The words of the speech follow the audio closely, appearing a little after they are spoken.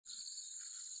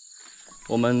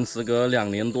我们时隔2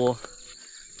年多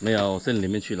没有镇里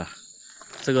面去了。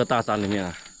这个大山里面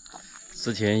啊，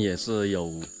之前也是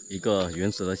有一个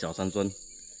原始的小山村。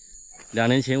2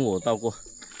年前我到过，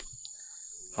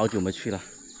好久没去了。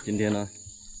今天呢，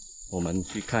我们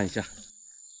去看一下。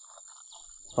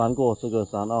翻过这个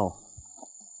山坳，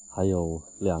还有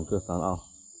2个山坳，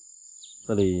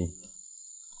这里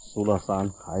除了山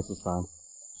还是山。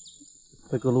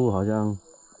这个路好像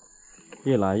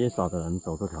越来越少的人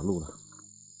走这条路了，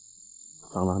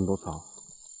长了很多草。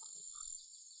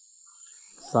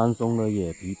山中的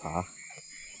野枇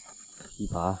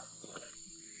杷，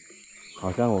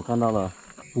好像我看到了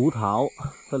葡萄，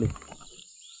这里。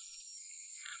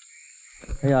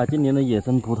哎呀，今年的野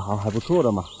生葡萄还不错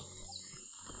的嘛。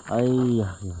哎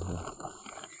呀呀，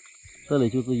这里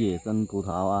就是野生葡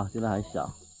萄啊，现在还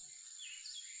小，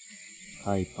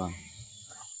太棒。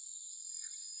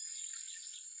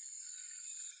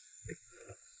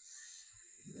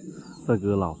这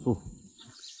棵老树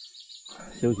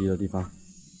休息的地方，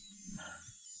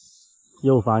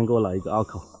又翻过来一个坳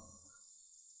口。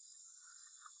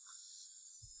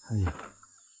哎呀，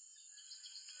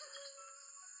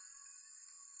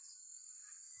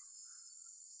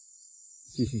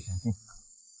继续前进，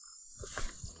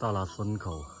到了村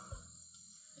口，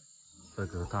这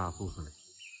棵大树这里，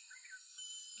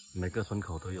每个村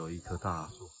口都有一棵大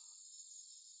树，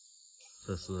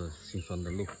这是新村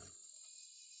的路。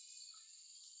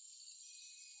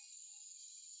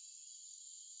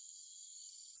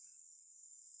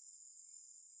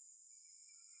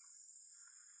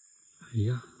哎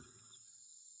呀，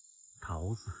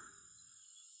桃子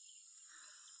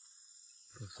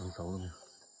都成熟了没有？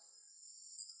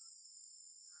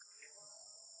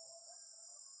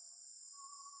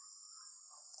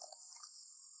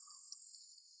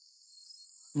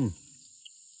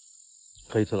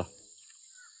可以吃了。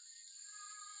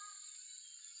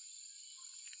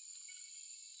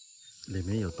里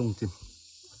面有动静。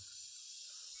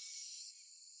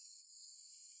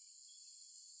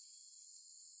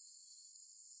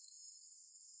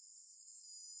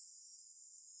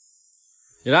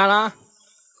你来啦！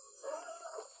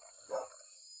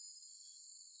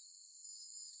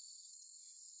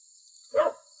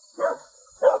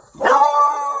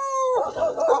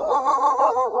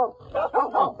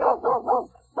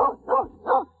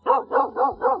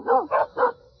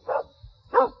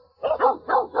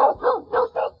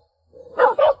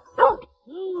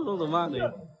弄什么你？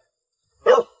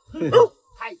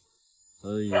哎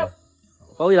呀，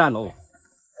包一烂喽！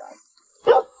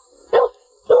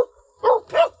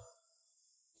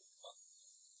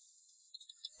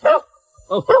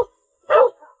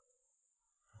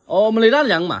我们来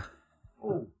养嘛。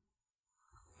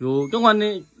有中环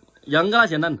的养个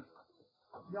简单。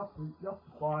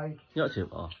要钱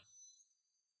啊？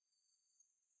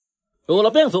有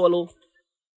了变数了。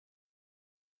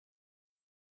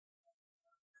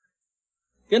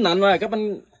cái nạnh rồi các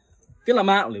bạn cái là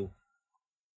ma liệu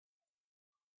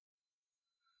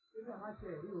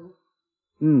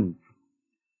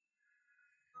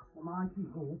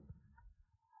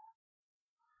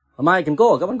mai cần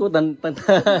có các bạn có tình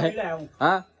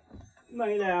hả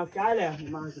mày là cái là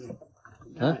mai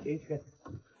hả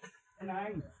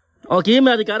kiếm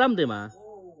ra thì cả đám thì mà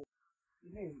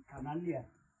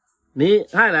ní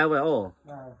 2来喂哦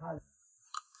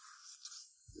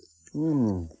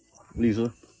荔枝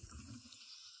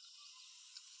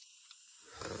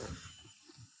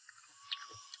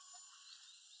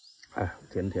哎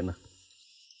甜甜的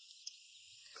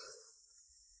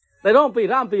đây đó bị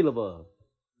ram bị rồi bờ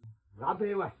ram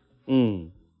bị vậy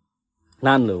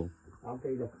nan luôn ram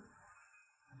bị rồi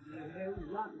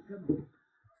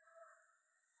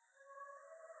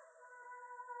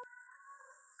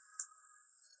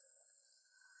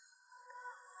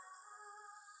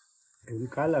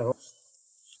cái là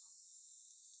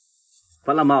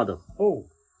phải làm màu được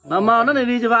làm màu nó này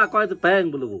đi cho ba coi từ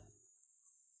bèn bự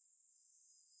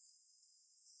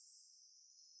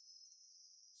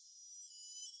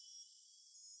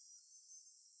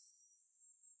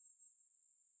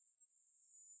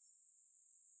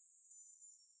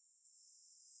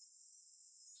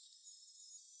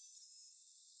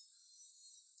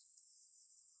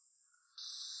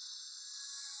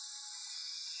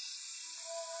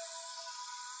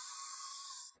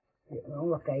nó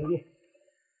là cây đi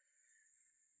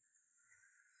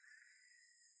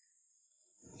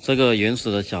这个原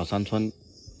始的小山村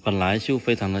本来就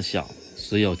非常的小，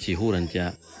只有几户人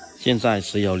家，现在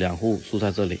只有2户住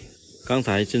在这里。刚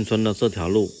才进村的这条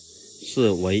路是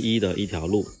唯一的一条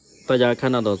路，大家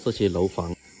看到的这些楼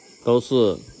房都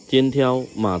是肩挑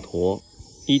马驮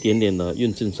一点点的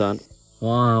运进山，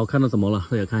哇，我看到什么了？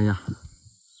大家看一下，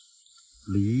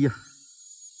梨呀、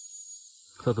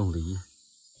这种梨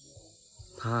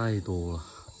太多了，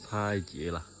太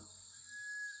结了。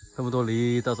这么多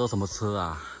梨，到时候怎么吃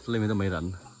啊？这里面都没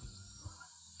人。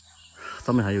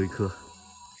上面还有一颗。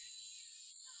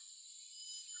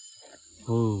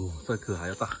哦，这颗还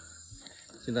要大，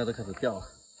现在都开始掉了，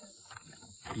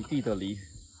一地的梨。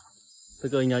这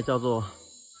个应该叫做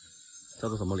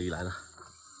什么梨来的？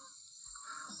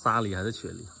沙梨还是雪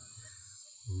梨？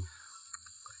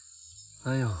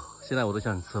哎呦，现在我都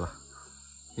想吃了，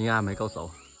应该还没够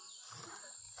熟。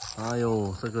哎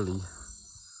呦，这个梨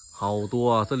好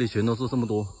多啊，这里全都是这么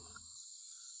多。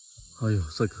哎呦，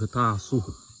这棵大树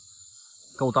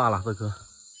够大了，这棵。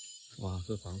哇，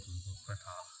这房子都快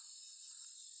塌了。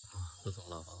哇，这种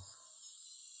老房子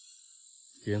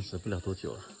坚持不了多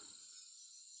久了。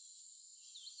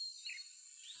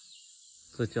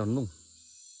这叫弄，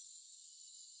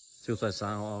就在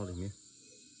山坳里面。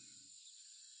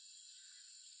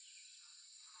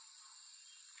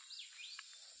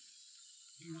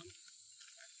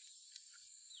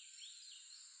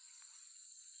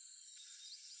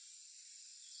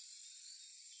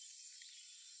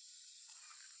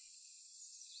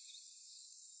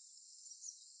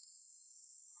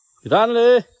几摊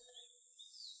嘞？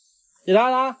几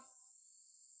摊啊？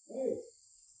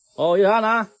哦，几摊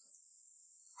啊？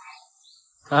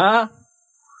啊？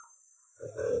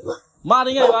妈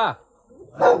的应该有吧？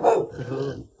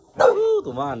哦，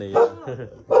多慢的呀！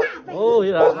哦，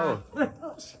几摊哦？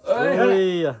哎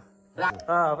呀！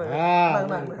啊，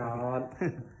นั่งก่อน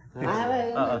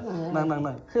นั่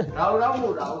ง Đậu đậu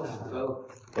mua đậu.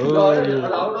 Ôi.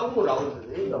 Đậu mua đậu.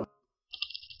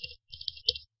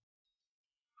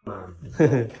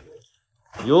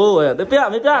 Vô rồi, mấy pia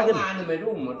cái. Mày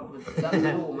rung mà.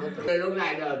 Cái lúc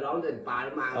này giờ đậu thịt bà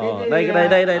mà. Đây.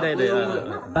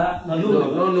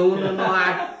 Nó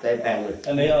ai? Tè tè rồi.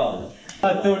 Anh thấy không?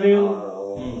 Tôi điêu.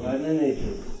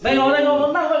 Đây ngồi,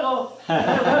 năng đây ngồi.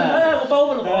 Đây bao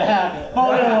mà được.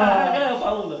 Bao rồi.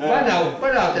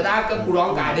 Bắt đầu thì ta cân củ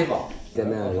đón cài đi bỏ. Cho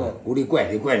nên là củ đi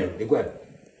quẹt.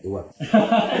 Đúng rồi.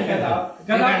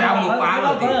 Cái nào một quả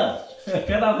rồi thì.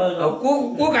 Cái nào bơ.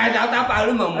 Củ cài tao bao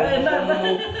nữa mà.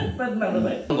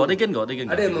 Gọi đi kinh.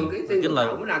 Ở đây mình cái là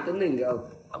cũng làm tấm hình được.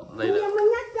 Đây.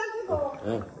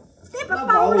 Tiếp là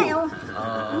bao nèo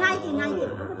ngay thì sáng ngày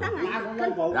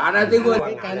Đó là tiếng quân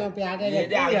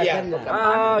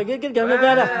À, cái cầm nó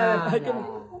ra đây.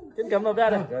 Cái cầm nó ra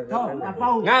đây.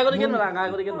 Ngay có đi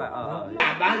kinh mà.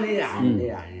 bán đi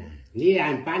你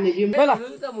俺搬的就没了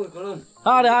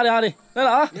好的，来了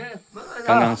啊！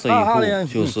刚刚这一户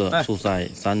就是住在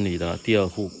山里的第二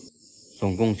户，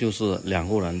总共就是2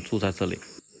户人住在这里。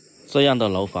这样的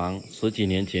楼房10几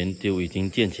年前就已经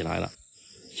建起来了，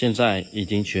现在已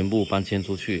经全部搬迁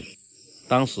出去。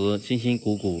当时辛辛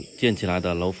苦苦建起来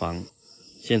的楼房，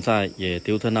现在也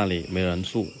丢在那里没人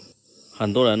住。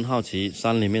很多人好奇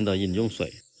山里面的饮用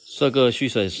水，这个蓄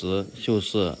水池就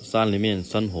是山里面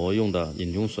生活用的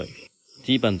饮用水，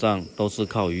基本上都是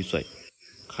靠雨水，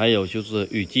还有就是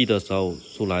雨季的时候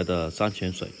出来的山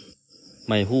泉水，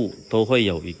每户都会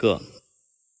有一个。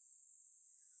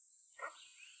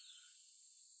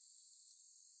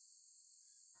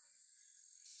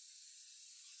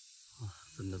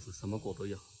真的是什么果都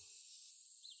有，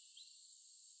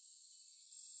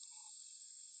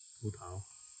葡萄、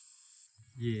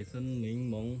野生柠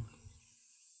檬。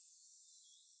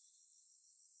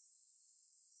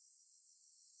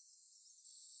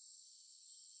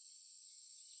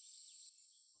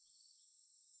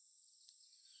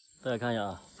大家看一下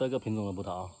啊，这个品种的葡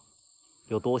萄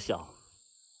有多小，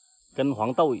跟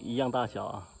黄豆一样大小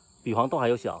啊，比黄豆还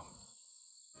有小，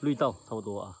绿豆差不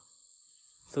多啊。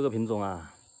这个品种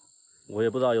啊，我也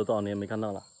不知道有多少年没看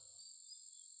到了。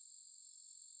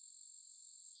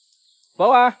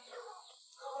宝啊！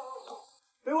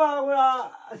对吧？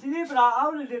我是你不啦？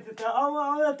我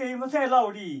对么在老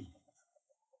里。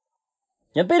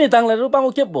人俾你等嚟都幫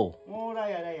我接不？我来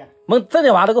呀。問真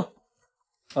電話得個？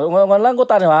我讓我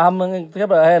打電話，問接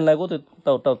不來，來我都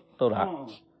拿，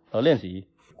練習。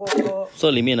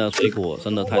這裡面的水果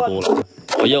真的太多了，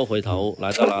我又回頭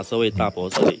來到了這位大伯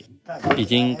這裡，已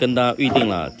經跟他預定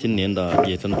了今年的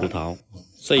野生葡萄，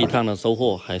這一趟的收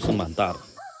穫還是蠻大的。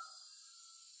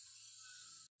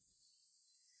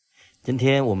今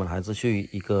天我們還是去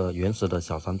一個原始的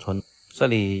小山村，這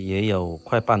裡也有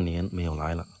快半年沒有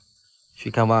來了，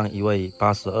去看望一位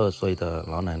82歲的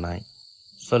老奶奶，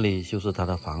這裡就是她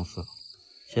的房子，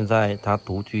現在她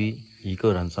獨居一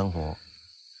個人生活。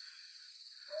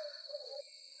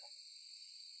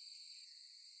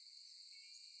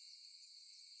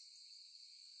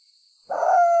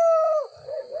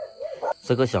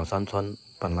这个小山村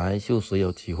本来就只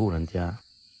有几户人家，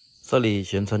这里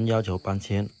县城要求搬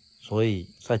迁，所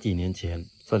以在几年前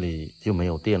这里就没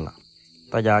有电了。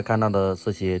大家看到的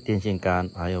这些电线杆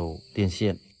还有电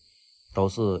线都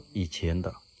是以前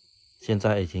的，现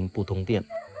在已经不通电。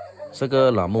这个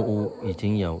老木屋已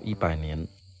经有100年，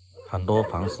很多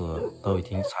房子都已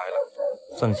经拆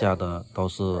了，剩下的都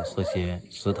是这些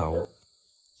石头。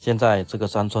现在这个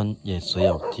山村也只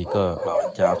有几个老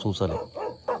人家住这里，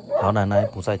老奶奶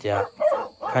不在家，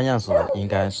看样子应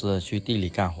该是去地里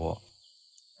干活。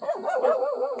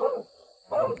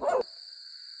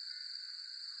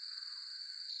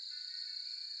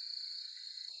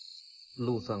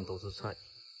路上都是菜。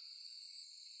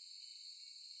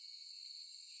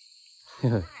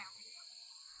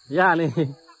呀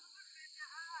你。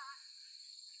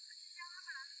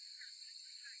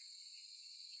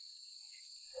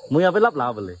Mau apa lap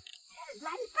lap boleh?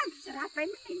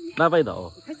 Lap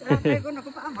itu.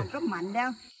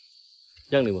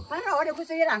 Yang ni bu.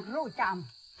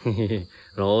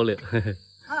 Roh le.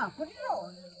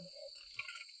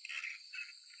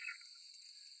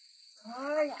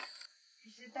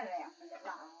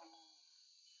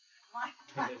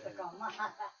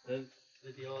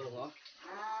 Video đúng không?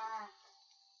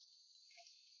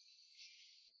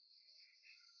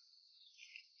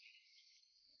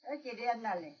 Chị đi ăn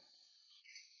nào liền.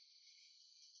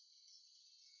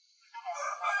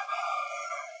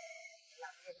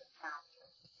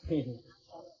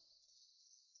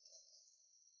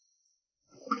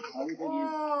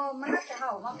 Ồ, mà nó sẽ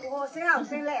hậu mà cô sẽ hậu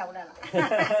sẽ lèo đây là.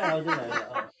 Hậu thế này.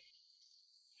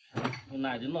 Hôm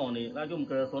nay chúng nó này đã dùng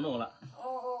cái số nó là.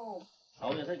 Ồ.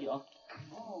 Hậu như thế gì không?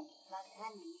 Ồ, là thế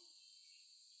này.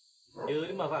 Chứ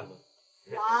đi mà phản.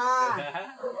 Wow.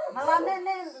 Mà là nên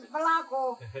mà là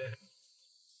cô.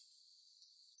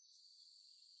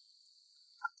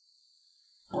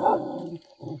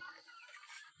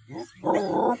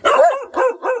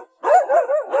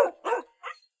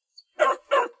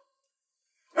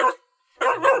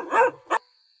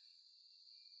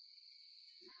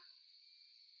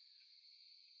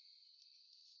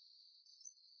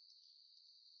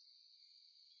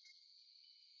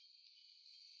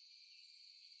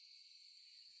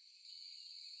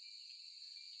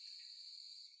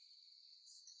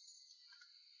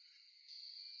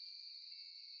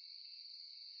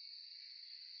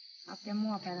 Cái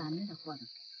mua phải làm nó được quần.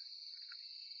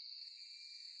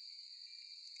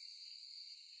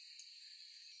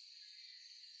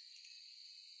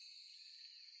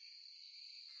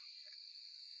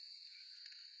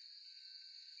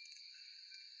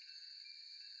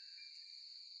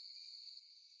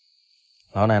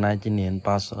 Lão奶奶今年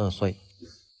82岁，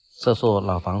这座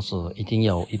老房子已经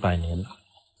有100年了。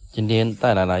今天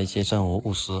带来了一些生活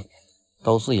物资，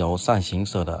都是由善行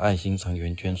者的爱心成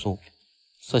员捐助。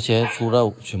这些猪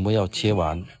肉全部要切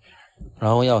完，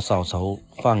然后要扫熟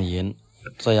放盐，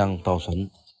这样保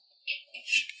存。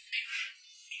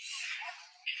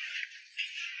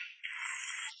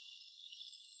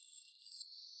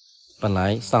本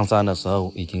来上山的时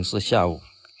候已经是下午，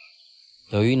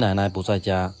由于奶奶不在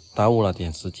家，耽误了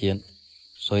点时间，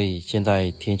所以现在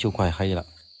天就快黑了。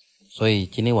所以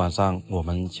今天晚上我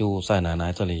们就在奶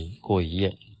奶这里过一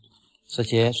夜。这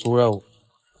些猪肉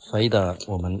肥的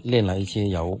我们炼了一些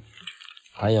油，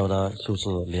还有的就是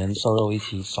连瘦肉一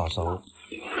起烧熟。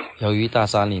由于大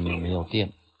山里面没有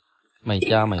电，每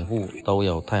家每户都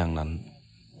有太阳能。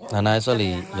奶奶这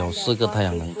里有4个太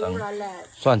阳能灯，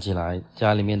算起来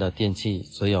家里面的电器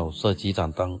只有这几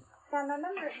盏灯。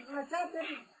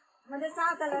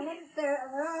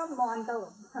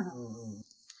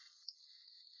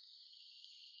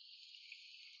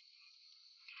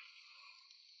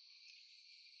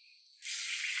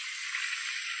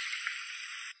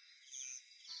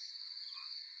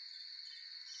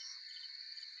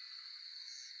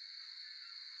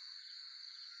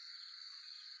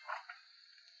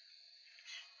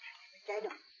Cái được.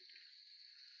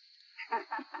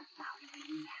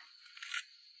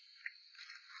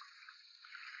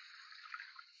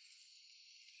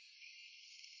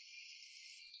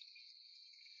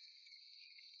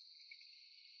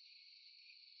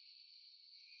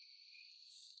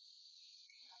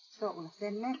 Trộn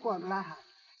lên mấy quần là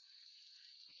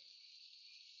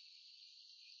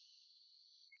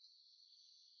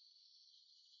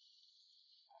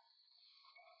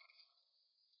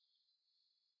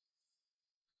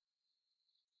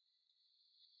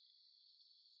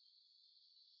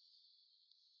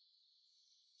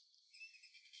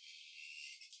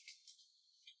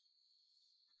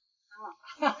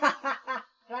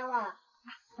ra mà.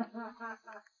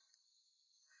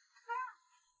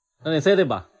 Này xe đây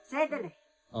bà? Xe đây này.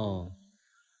 Ồ.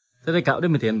 Thế đây cạo đi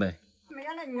 10 tiền vậy? Mấy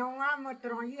cái là nhung á, một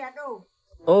tròn gì đâu.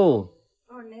 Ồ.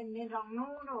 Nên rong nú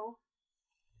đâu.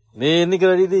 Nè, đi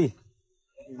cái đi.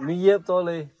 Mi dép to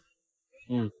lên.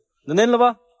 Nên là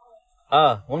ba?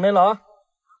 À, muốn nên là?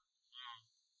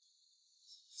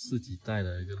 自己带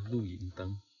了一个露营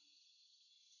灯，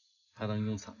它能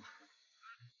用场。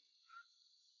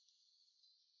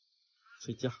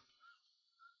睡觉，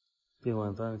电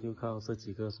晚上就靠这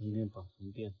几个充电宝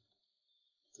充电，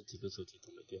这几个手机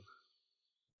都没电了。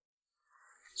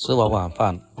吃完晚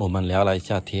饭，我们聊了一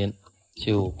下天，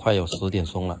就快有10点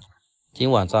钟了。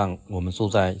今晚上我们住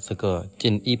在这个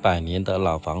近100年的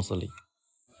老房子里，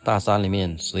大山里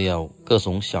面只有各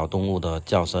种小动物的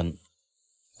叫声，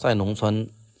在农村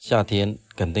夏天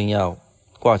肯定要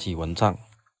挂起蚊帐。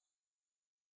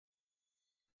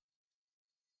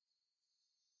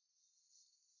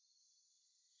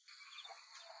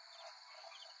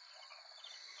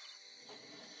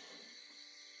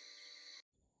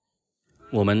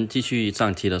我们继续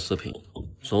上期的视频。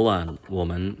昨晚我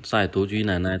们在独居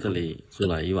奶奶这里住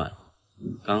了一晚，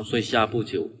刚睡下不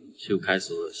久就开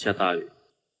始下大雨，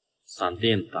闪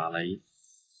电打雷，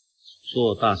所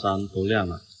有大山都亮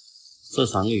了。这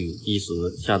场雨一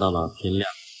直下到了天亮。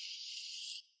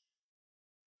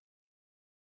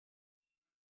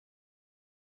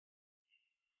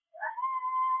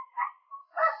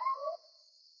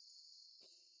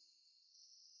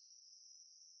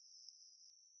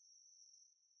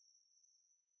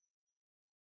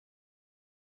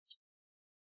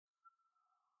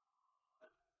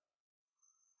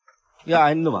Cái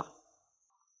anh nữa mà.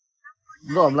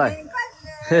 Rồi lại.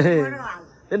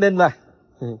 Đến lại.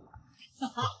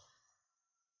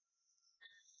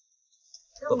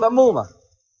 Có bám mu mà.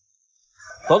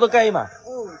 Có cây mà.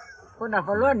 Con nào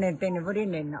phải luôn nền tiền này phải đi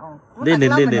nền nào. Lên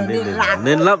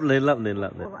lắp.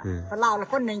 Phải lao là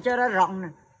con nền cho nó rộng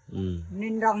này.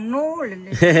 Nền rộng nú lên.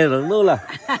 Rộng nú là.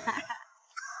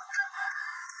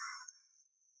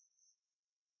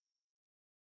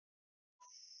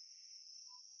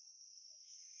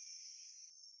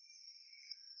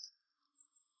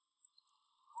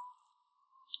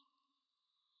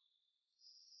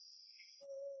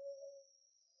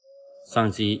 上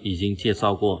期已经介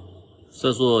绍过，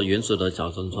这座原始的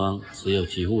小山庄只有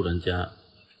几户人家，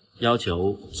要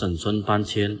求整村搬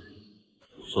迁，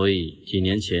所以几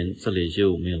年前这里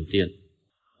就没有电。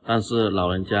但是老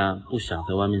人家不想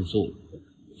在外面住，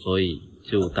所以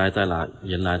就待在了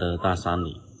原来的大山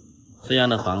里。这样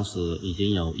的房子已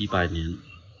经有100年，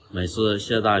每次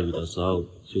下大雨的时候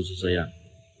就是这样，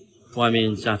外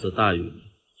面下着大雨，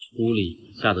屋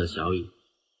里下着小雨。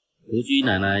独居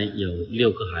奶奶有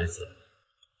6个孩子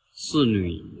，4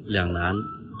女2男，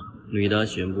女的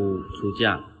全部出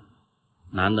嫁，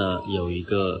男的有一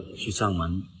个去上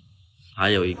门，还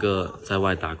有一个在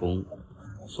外打工，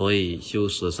所以就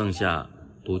只剩下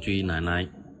独居奶奶。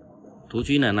独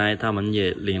居奶奶他们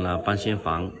也领了搬迁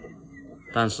房，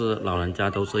但是老人家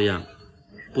都这样，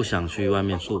不想去外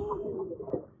面住。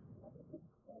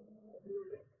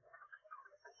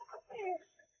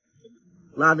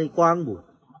拉đi quang bù.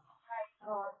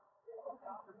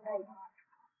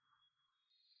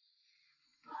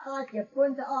 Kết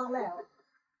quân cho on lẹo.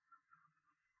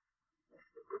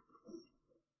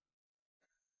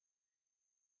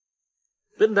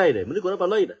 Đến đây để mình đi qua nó bao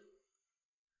lây đấy.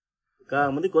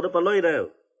 Càng mình đi qua nó bao lây đâu.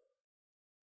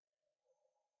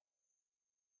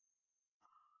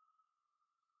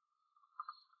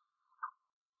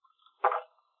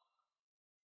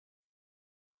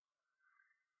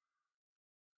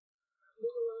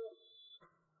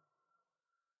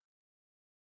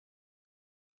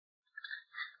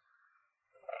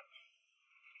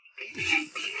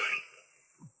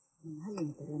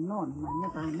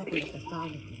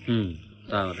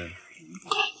 Sao rồi?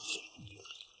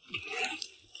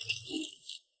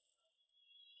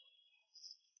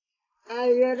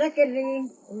 Giờ đó cái gì,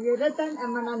 giờ đó tên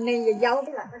mà nó này giờ giấu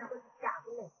cái là nó có chả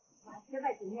cái này, như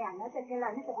vậy thì nhà nó sẽ cái là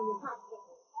nó sẽ bị phát.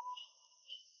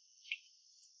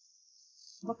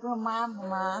 Bất cứ mà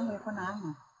người con ăn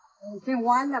mà, cái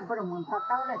quán là bắt đầu mình phát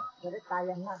tao đấy, rồi đấy tài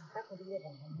ăn các cái gì đó,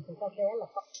 thì có té là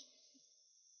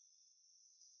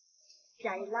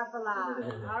chạy la la,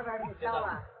 nó ra thì sao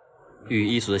à? 雨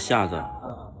一直下着，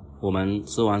我们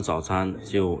吃完早餐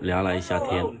就聊了一下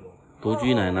天。独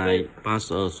居奶奶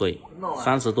82岁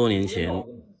，30多年前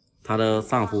她的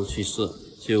丈夫去世，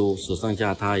就只剩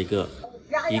下她一个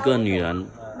女人，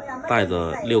带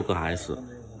着6个孩子，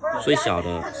最小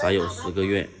的才有10个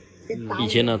月。以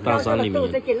前的大山里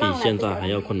面比现在还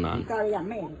要困难，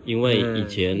因为以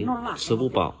前吃不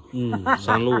饱，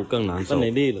山路更难走，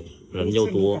人又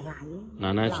多。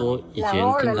奶奶说以前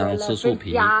经常吃树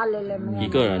皮，一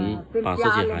个人把自己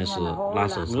孩子拉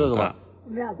扯成大。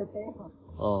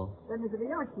哦，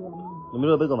你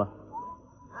们这个吗？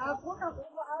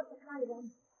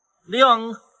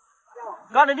亮，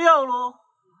干你亮咯，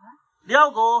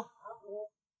亮个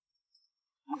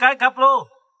，cái cặp luôn,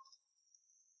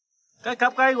 cái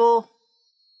cặp cái cô,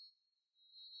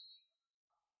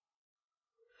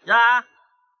 dạ,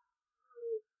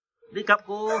 đi cặp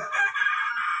cô,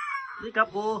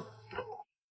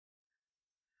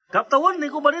 cặp tao quên đi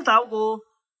cô bên đi tao cô,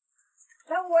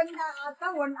 tao quên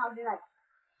ao đi lại.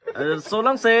 số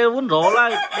lăng xe quên rõ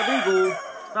lại, bên đi cô,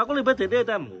 tao có đi bên thế đây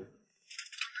tao ngủ,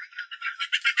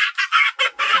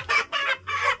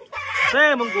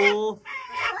 xe mông cô.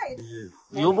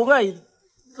 Nhiều bố ngay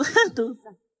tôi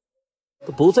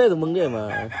bố xe được mừng đi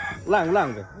mà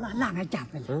lang kìa Lang hay chạp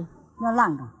vậy nó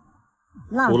lang à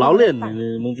bố láo liền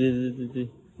mừng gì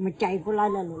mà chạy qua lại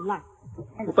là lang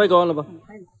bố bay con là bao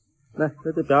này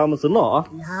tôi béo mà sướng nỏ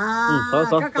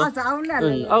các con cháu này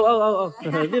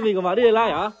đi mình còn mà đi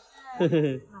lại hả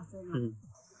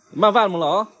mà van một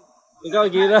lỏ cái coi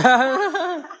gì đó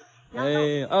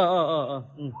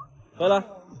coi là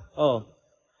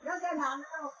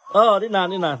đi nàn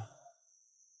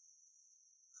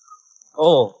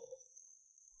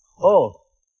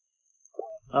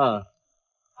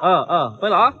飞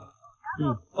了啊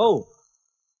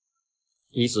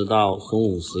一直到中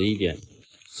午11点，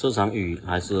这场雨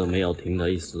还是没有停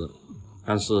的意思，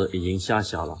但是已经下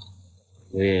小了，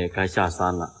我也该下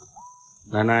山了。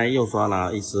奶奶又刷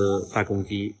了一只大公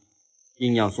鸡，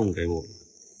硬要送给我，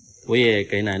我也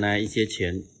给奶奶一些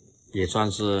钱，也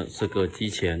算是这个鸡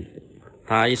钱。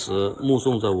她一时目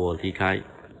送着我离开，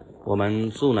我们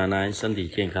祝奶奶身体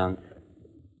健康。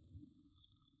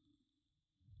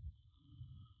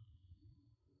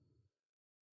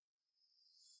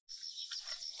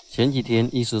前几天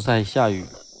一直在下雨，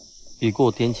雨过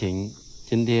天晴，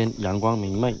今天阳光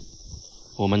明媚，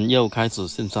我们又开始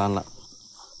进山了。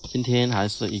今天还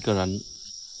是一个人，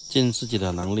尽自己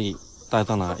的能力带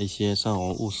上了一些生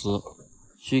活物资，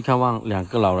去看望2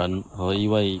个老人和一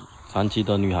位残疾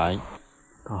的女孩。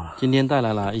今天带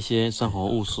来了一些生活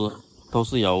物资，都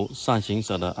是由善行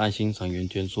者的爱心成员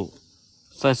捐助，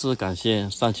再次感谢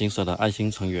善行者的爱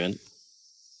心成员。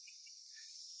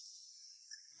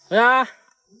哎呀，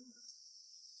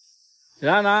起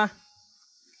来呢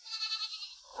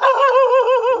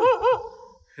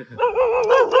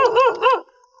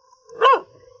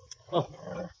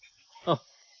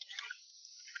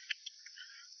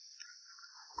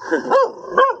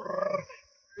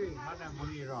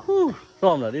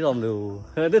！Ròm là đi ròm đều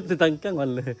đứt từ tầng các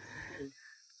bạnเลย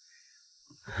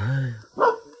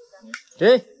chị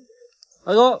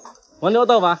cô quán nữa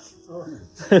tao mà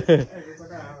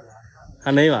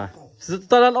anh ấy mà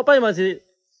tao đang ở bay mà chị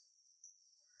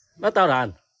nó tao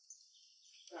đàn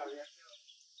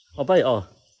ở bay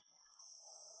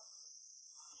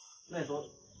này số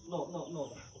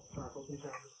nổ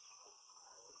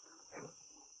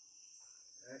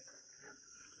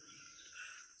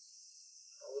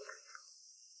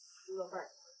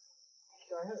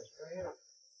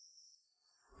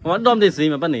Vẫn đom thì gì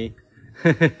mà bắt nỉ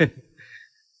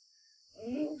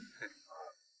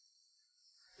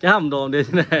cái hầm đom đi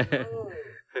thế này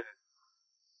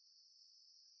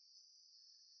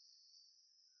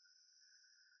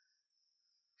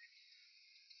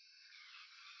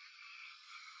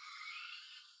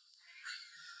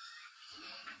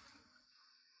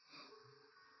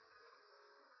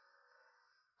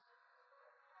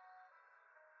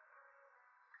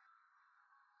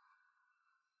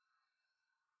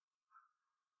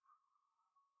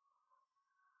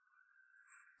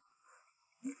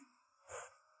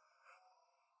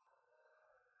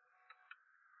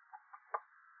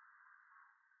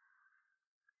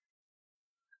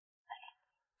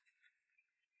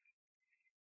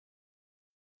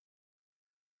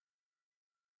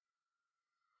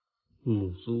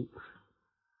母猪，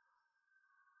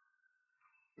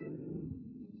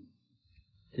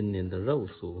今年的肉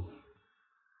酥，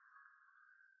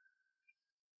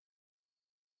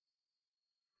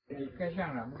该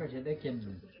上了，我现在见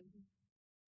你。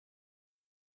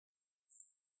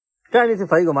cái này thì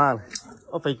phải của mà,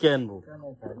 nó phải kèn bù. Cái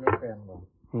này phải nó kèn bù.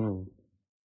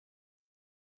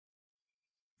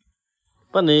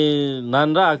 Bên này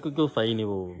nàn ra cứ phải này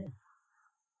bù.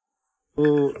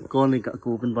 Con này cả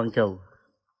củ bên vàng châu,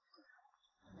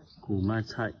 củ mai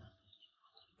chạy.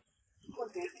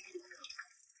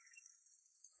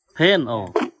 Hên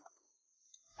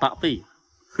tạ pì,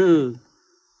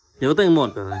 nhớ tên một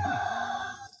rồi.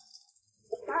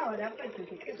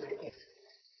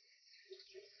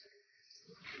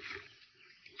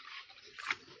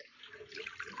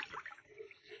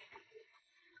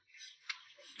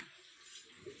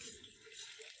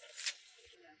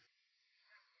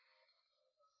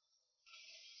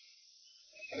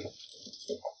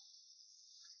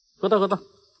 Có tao.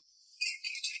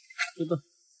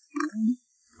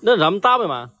 Nó rậm tao vậy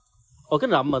mà. Ồ cái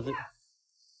rậm mà.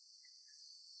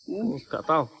 Cả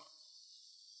tao.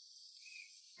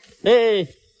 Ê,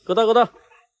 có tao.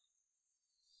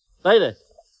 Đây này.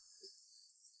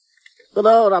 Có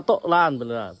tao là tốt lan rồi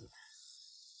là.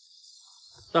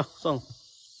 Đâu, xong.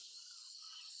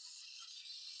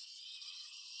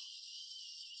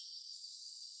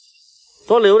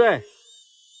 Có liều đây.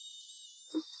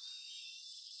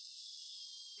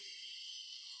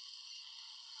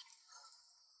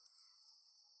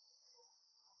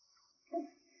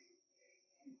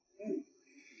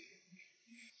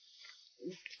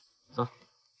 Rồi.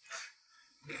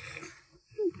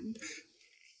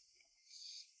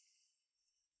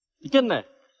 Cái chân này.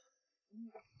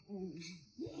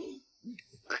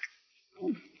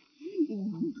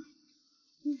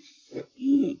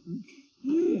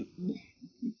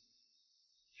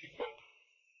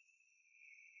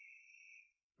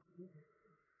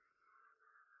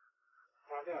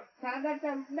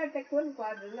 Đã cuốn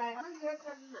qua rồi lại.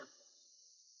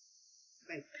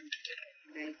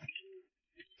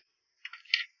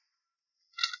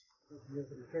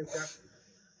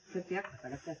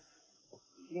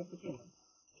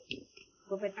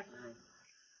 Có phải tắc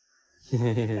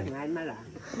ngài mà là.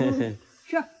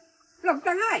 Chưa, lòng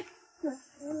tắc ngài.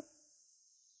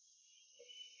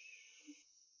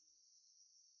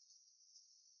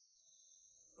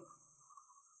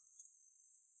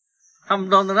 Hầm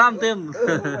đòn ram thêm.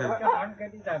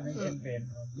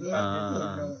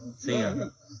 Xin à.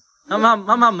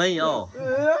 Hầm mấy nhở.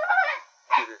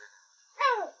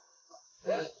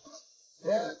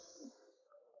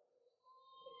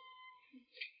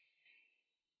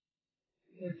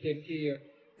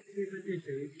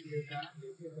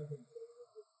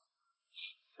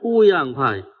不样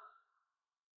快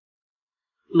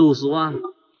，60万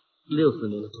，60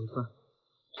年的风范。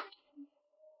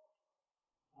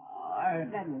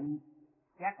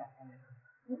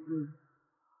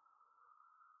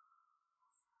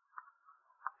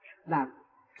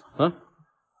Hả?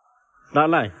 Đã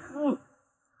này.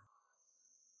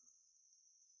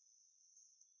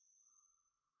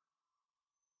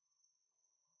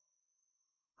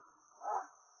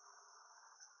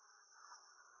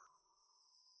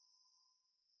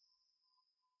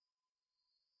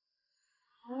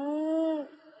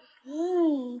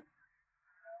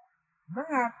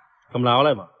 Cầm láo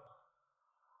này mà.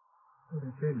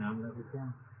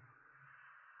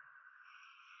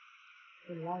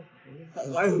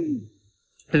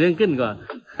 Thế nên kinh quá.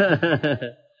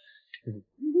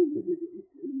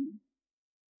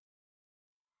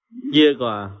 Dưa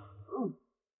quá.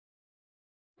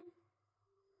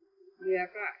 Dưa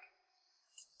quá.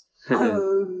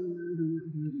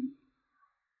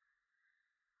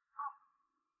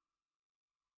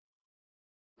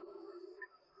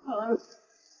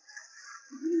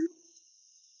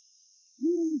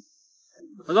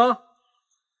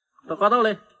大哥，到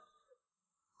嘞。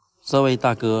这位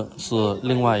大哥是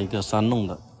另外一个山弄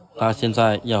的，他现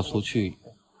在要出去，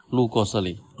路过这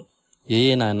里。爷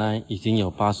爷奶奶已经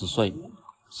有80岁，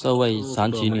这位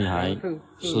残疾女孩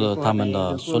是他们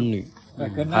的孙女，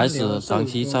孩子长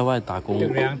期在外打工，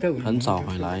很少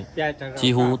回来，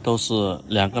几乎都是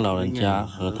2个老人家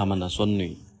和他们的孙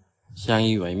女相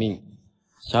依为命。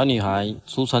小女孩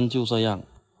出生就这样，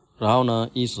然后呢，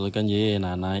一直跟爷爷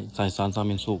奶奶在山上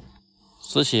面住。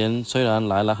之前虽然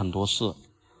来了很多次，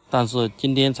但是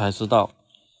今天才知道，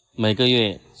每个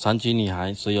月残疾女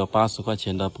孩只有80块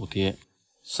钱的补贴。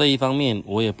这一方面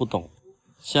我也不懂，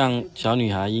像小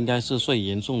女孩应该是最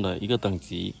严重的一个等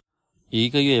级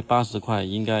，1个月80块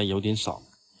应该有点少。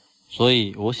所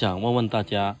以我想问问大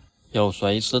家，有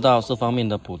谁知道这方面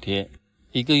的补贴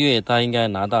？1个月她应该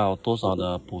拿到多少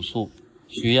的补助？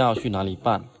需要去哪里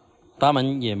办？他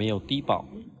们也没有低保。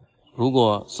如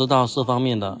果知道这方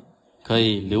面的，可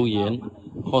以留言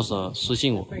或者私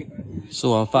信我。吃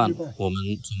完饭，我们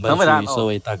准备去这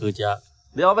位大哥家。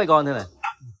你有咩講聽嚟？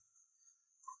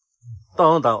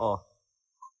當哦。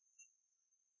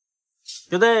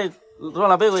佢哋攞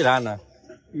嚟俾佢睇啊？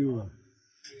要啊。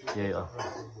要啊。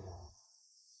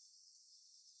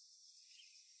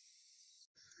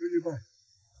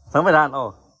想咩睇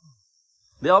哦？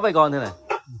你有咩講聽嚟？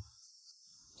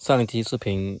上期视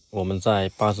频我们在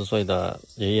80岁的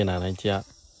爷爷奶奶家，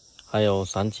还有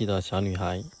残疾的小女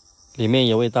孩，里面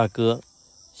有位大哥，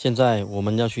现在我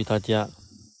们要去他家。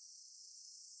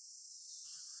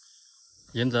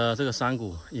沿着这个山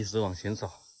谷一直往前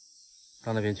走，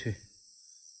到那边去。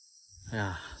哎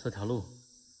呀，这条路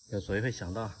有谁会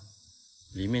想到，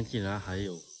里面竟然还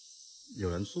有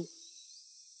人住？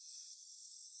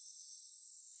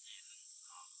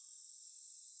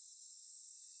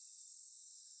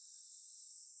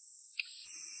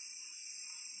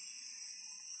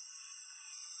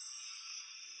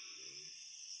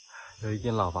有一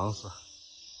间老房子，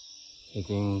已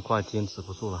经快坚持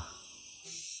不住了。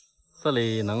这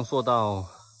里能做到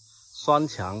双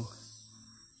墙，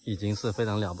已经是非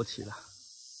常了不起了。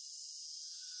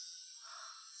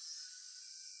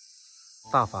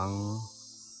大房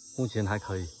目前还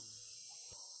可以，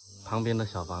旁边的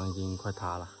小房已经快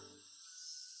塌了。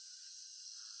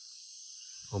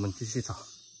我们继续找。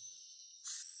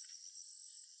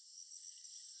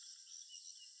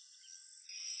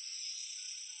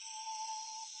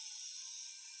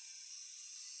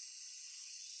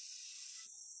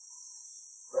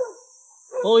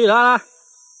哦，又来了！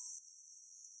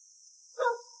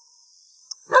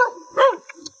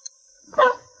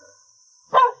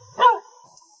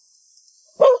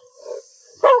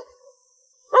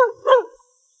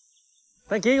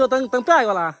等几个等8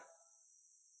个啦？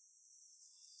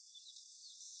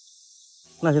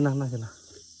那就那。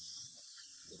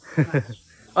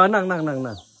啊，那，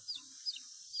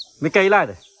没cây lại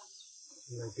đấy.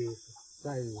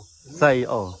 Dày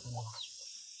ồ.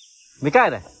 Mấy cây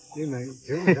này? Nhưng mà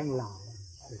chẳng làm,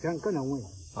 chẳng có nào nguyên.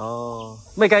 Ồ,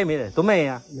 mấy cây mấy này? Tố mê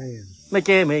à? Mê. Mấy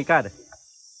cây mấy cây này?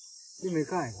 Nhưng mấy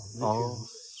cây. Ồ.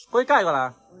 Có cái cây gọi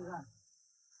là?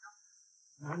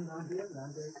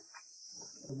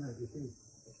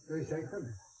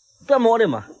 Cái mỏ đây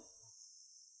mà.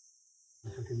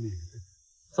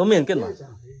 Số miền kia mà.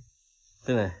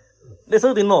 Thế này. Để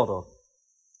số tiền nổ rồi.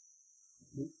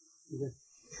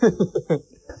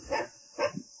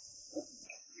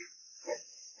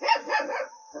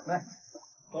 Đây.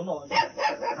 Có nổ.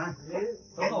 À,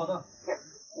 có nổ thôi.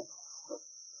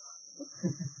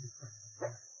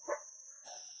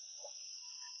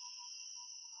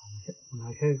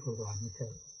 Nói chơi của đoàn như thế.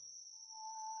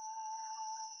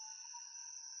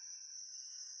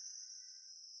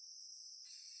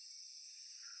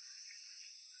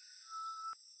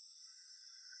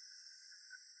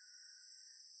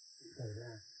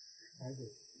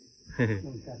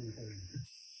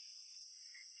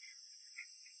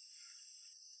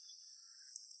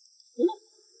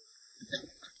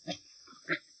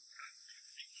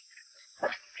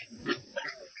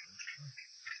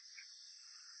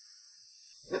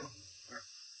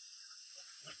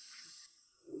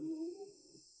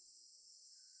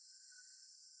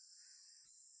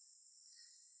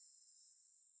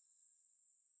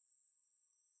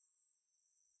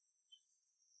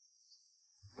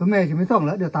 Tụi mày chỉ mới xong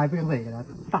nữa, đều tài với về là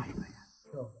tải vậy.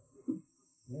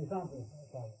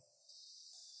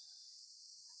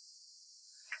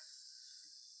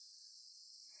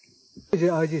 Chị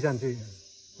ở chị sản chị.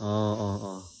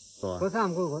 Rồi. Có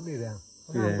sao có đi ra.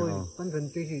 Có sao có phân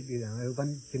thân tí đi ra,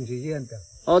 phân chính trị viên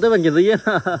được. Đây là chính trị viên.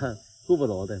 Phụ bổ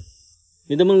đó đây.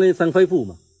 Mình đã mong lên sang phái phụ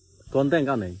mà. Còn tên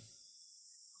cao này.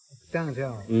 Đang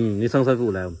sao? Đi sang phái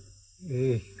phụ làm.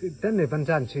 Cái tên này phân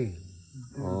sản chị.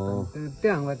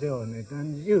 Đang vào chỗ này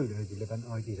tên yêu được chỉ là phân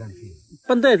ở chị sản chị.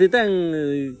 Phân đây thì tên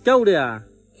châu đây à?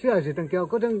 Chưa chỉ tên châu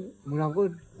có tên một lòng có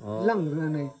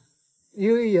lăng này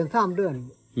yêu ý hiện 3 เดือน.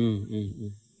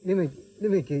 Nhưng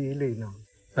mà chỉ lì nào.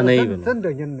 Anh này dân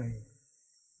đời nhân này.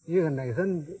 Như cái này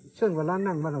dân vào lá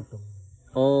năng bắt đầu tụng.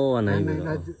 Ồ, anh này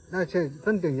nó chơi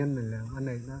dân đời nhân này là anh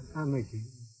này nó mới chỉ.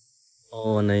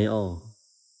 Ồ, anh này ồ.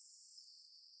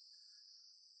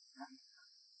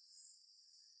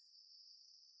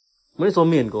 Mấy số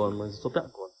miền còn mà số bạn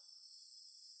còn.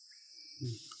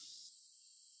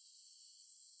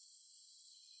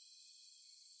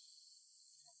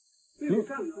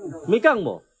 Mấy căng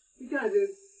bộ?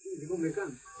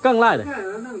 Căng lại đấy.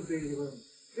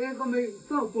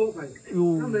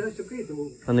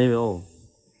 Anh ấy ồ.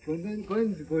 Có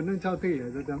nên trao tỷ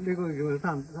rồi đi có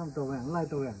làm tàu vàng lại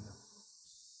tàu vàng.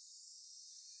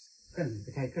 Cần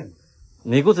phải thay cần.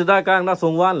 Nếu có sự đa căng đã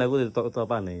xuống湾lại có thể tàu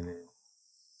bạn này này.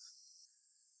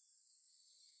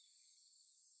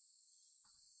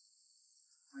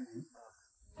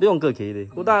 Đi bằng cửa khí đi.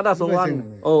 Cũng đã xuống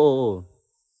湾. Ồ.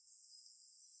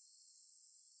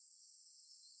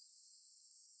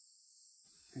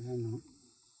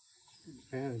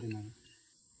 Cái ở đây này.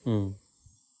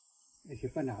 Chỉ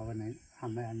có nào vào này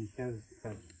hàm này ăn chơi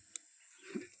cần.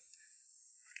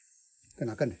 Cái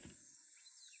nào cần này.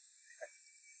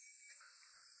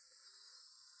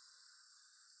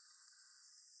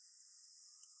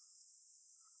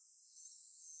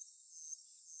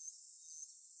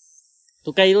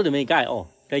 Tôi cây đó thì mấy cái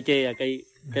ồ, cây chê à,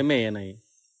 cây mè này.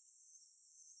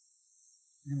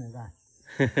 Cái này ra.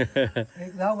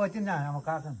 Rau vào trên nhà mà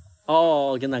cá cần.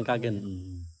 Ồ, trên đằng cá cần.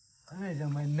 Cái này giờ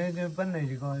mình nên vấn này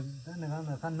chỉ còn cái này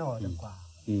là khăn nổi được quả.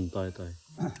 Tôi.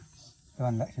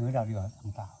 Còn lại chỉ mới đào đi vào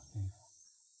thằng tảo.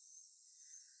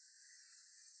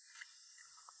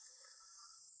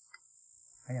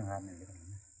 还想喊那个。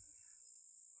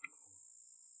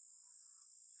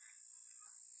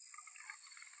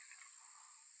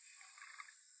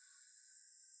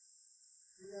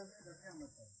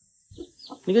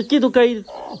你个几多cây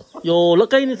哟，那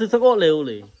cây你是吃过了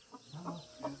嘞？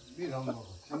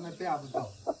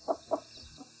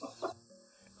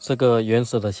这个原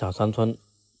始的小山村，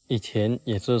以前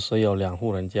也是只有2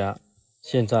户人家，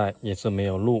现在也是没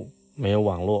有路，没有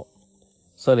网络。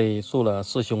这里住了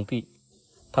4兄弟，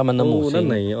他们的母亲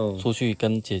出去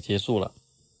跟姐姐住了，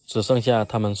只剩下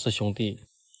他们4兄弟。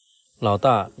老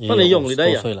大也有50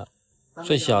多岁了，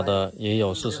最小的也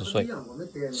有40岁。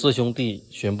4兄弟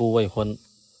全部未婚，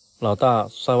老大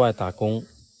在外打工，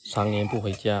常年不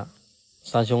回家。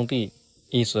3兄弟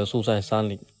一直住在山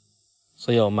里，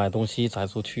只有买东西才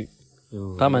出去。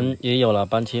他们也有了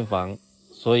搬迁房，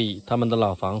所以他们的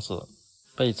老房子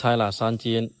被拆了3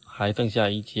间，还剩下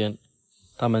1间。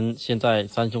他们现在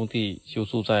3兄弟就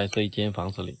住在这一间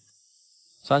房子里。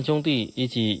3兄弟一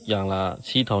起养了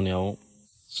7头牛、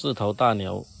4头大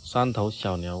牛、3头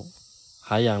小牛，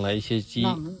还养了一些鸡。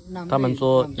他们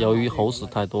说由于猴子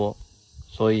太多，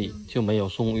所以就没有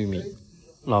送玉米。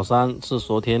老3是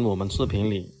昨天我们视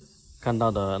频里看到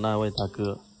的那位大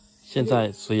哥，现在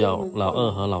只有老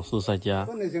2和老4在家。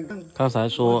刚才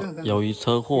说由于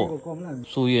车祸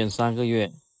住院3个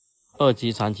月，2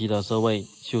级残疾的这位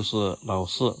就是老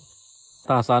4。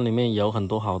大山里面有很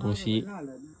多好东西，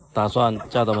打算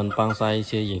叫他们帮摘一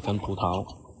些野生葡萄。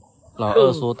老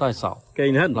2说太少，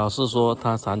老4说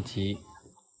他残疾，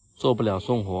做不了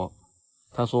送活。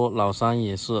他说老3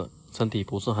也是身体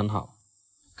不是很好，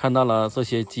看到了这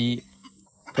些鸡，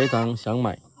非常想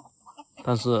买，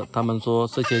但是他们说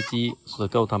这些鸡只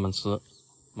够他们吃，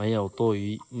没有多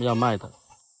余要卖的。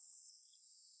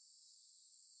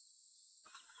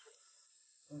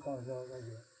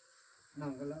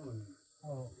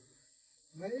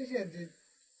没些的，